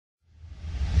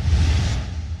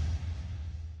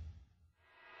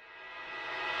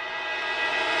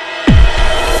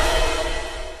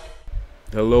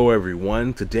Hello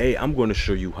everyone, today I'm going to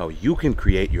show you how you can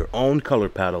create your own color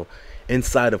palette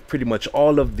inside of pretty much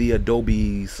all of the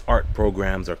Adobe's art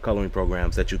programs or coloring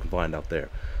programs that you can find out there,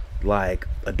 like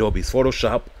Adobe's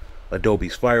Photoshop,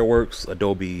 Adobe's Fireworks,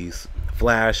 Adobe's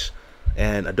Flash,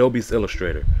 and Adobe's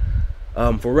Illustrator.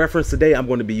 For reference today, I'm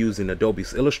going to be using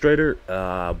Adobe's Illustrator,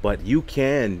 but you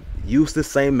can use the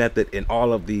same method in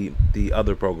all of the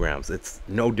other programs. It's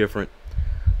no different.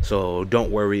 So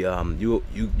don't worry, you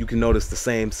can notice the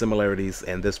same similarities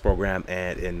in this program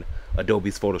and in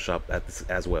Adobe's Photoshop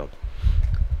as well.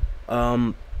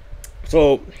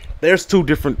 So there's two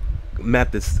different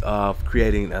methods of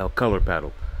creating a color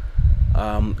palette.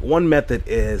 One method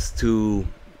is to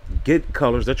get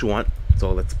colors that you want.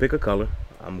 So let's pick a color.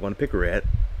 I'm going to pick red,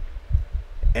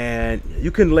 and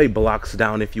you can lay blocks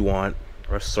down if you want,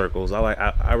 or circles.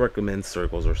 I recommend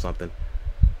circles or something.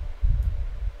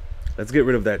 Let's get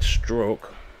rid of that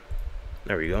stroke.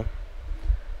 There we go.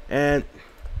 And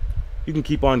you can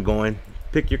keep on going.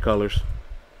 Pick your colors.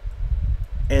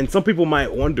 And some people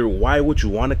might wonder, why would you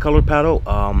want a color palette?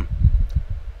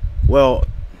 Well,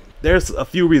 there's a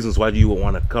few reasons why you would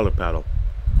want a color palette.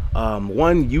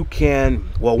 One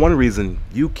reason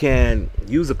you can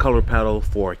use a color palette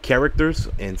for characters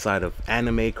inside of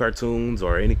anime, cartoons,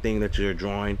 or anything that you're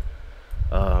drawing.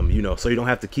 So you don't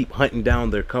have to keep hunting down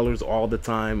their colors all the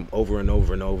time, over and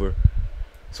over and over.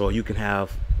 So you can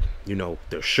have,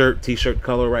 their t-shirt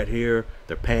color right here,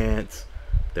 their pants,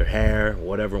 their hair,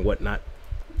 whatever and whatnot.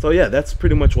 So yeah, that's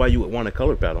pretty much why you would want a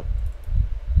color palette.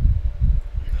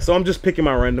 So I'm just picking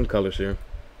my random colors here.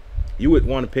 You would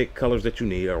want to pick colors that you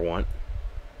need or want,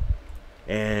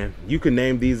 and you can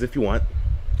name these if you want,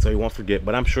 so you won't forget.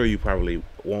 But I'm sure you probably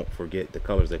won't forget the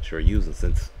colors that you're using,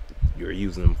 since you're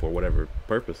using them for whatever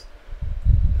purpose.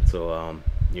 So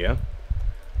yeah,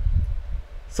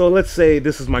 so let's say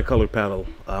this is my color palette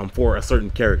for a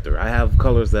certain character. I have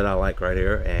colors that I like right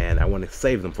here, and I want to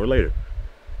save them for later.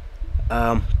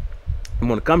 I'm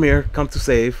going to come to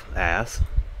save as,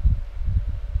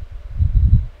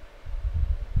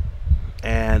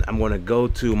 and I'm going to go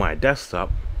to my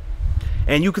desktop,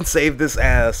 and you can save this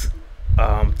as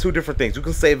two different things. You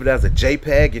can save it as a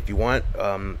JPEG if you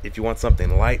want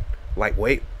something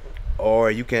lightweight, or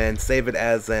you can save it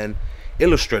as an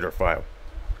Illustrator file.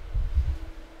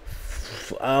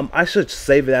 I should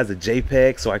save it as a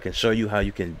JPEG so I can show you how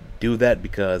you can do that,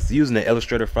 because using an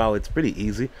Illustrator file, it's pretty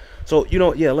easy. So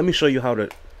yeah, let me show you how to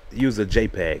use a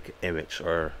JPEG image,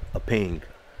 or a ping,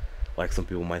 like some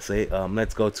people might say.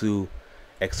 Let's go to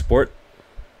export,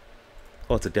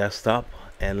 go to desktop,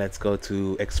 and let's go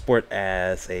to export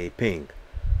as a ping.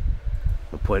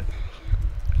 I'll put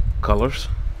colors.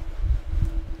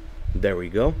 There we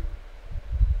go.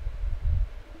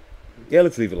 Yeah,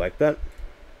 let's leave it like that.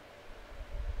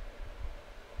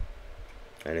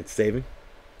 And it's saving.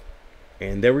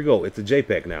 And there we go. It's a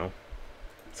JPEG now.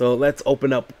 So let's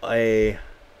open up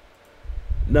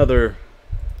another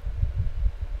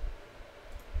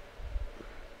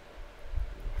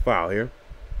file here.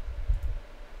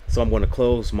 So I'm going to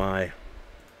close my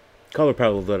color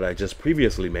palette that I just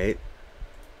previously made.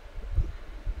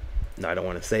 Now I don't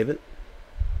want to save it,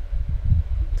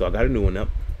 so I got a new one up.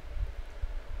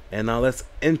 And now let's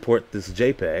import this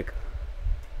JPEG.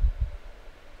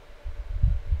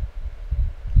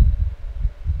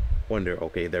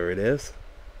 Okay, there it is.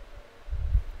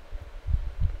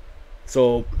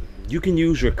 So you can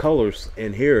use your colors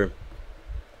in here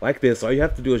like this. All you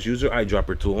have to do is use your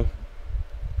eyedropper tool,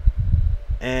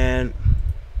 and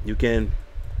you can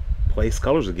place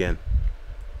colors again.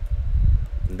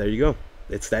 And there you go.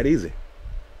 It's that easy.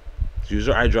 Just use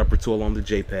your eyedropper tool on the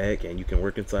JPEG, and you can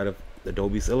work inside of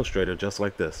Adobe's Illustrator just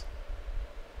like this.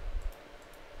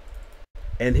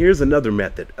 And here's another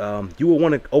method. You will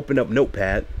want to open up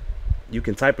Notepad. You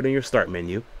can type it in your start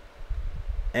menu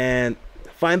and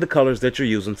find the colors that you're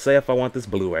using. Say if I want this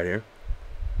blue right here,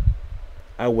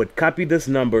 I would copy this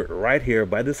number right here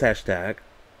by this hashtag,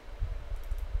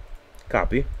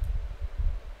 copy,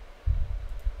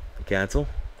 cancel,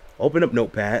 open up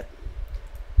Notepad,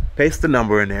 paste the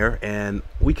number in there, and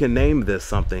we can name this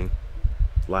something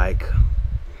like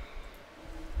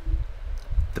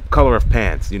the color of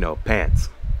pants, pants.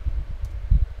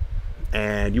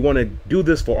 And you want to do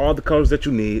this for all the colors that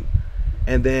you need.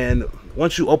 And then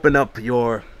once you open up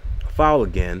your file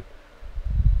again,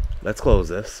 let's close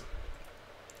this.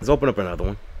 Let's open up another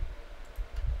one.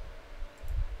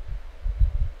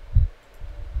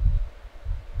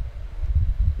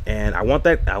 And I want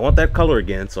that color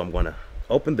again, so I'm going to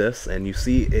open this, and you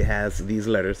see it has these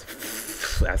letters,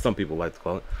 as some people like to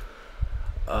call it.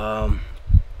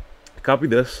 Copy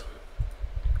this,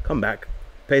 come back,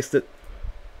 paste it,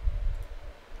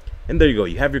 And there you go,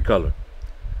 you have your color.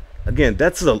 Again,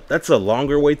 that's a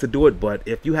longer way to do it, but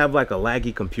if you have like a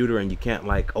laggy computer and you can't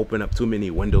like open up too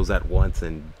many windows at once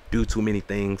and do too many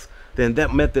things, then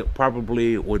that method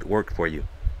probably would work for you.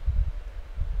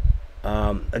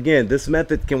 Again, this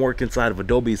method can work inside of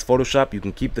Adobe's Photoshop. You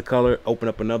can keep the color, open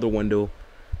up another window,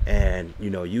 and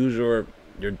use your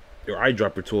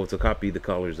eyedropper tool to copy the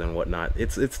colors and whatnot.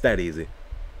 It's that easy.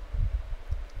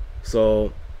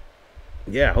 So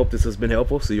yeah, I hope this has been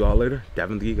helpful. See you all later.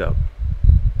 Davin the Geek out.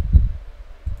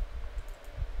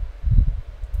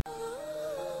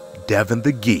 Davin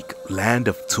the Geek, land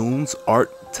of tunes,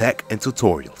 art, tech, and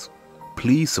tutorials.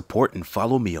 Please support and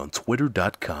follow me on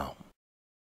twitter.com.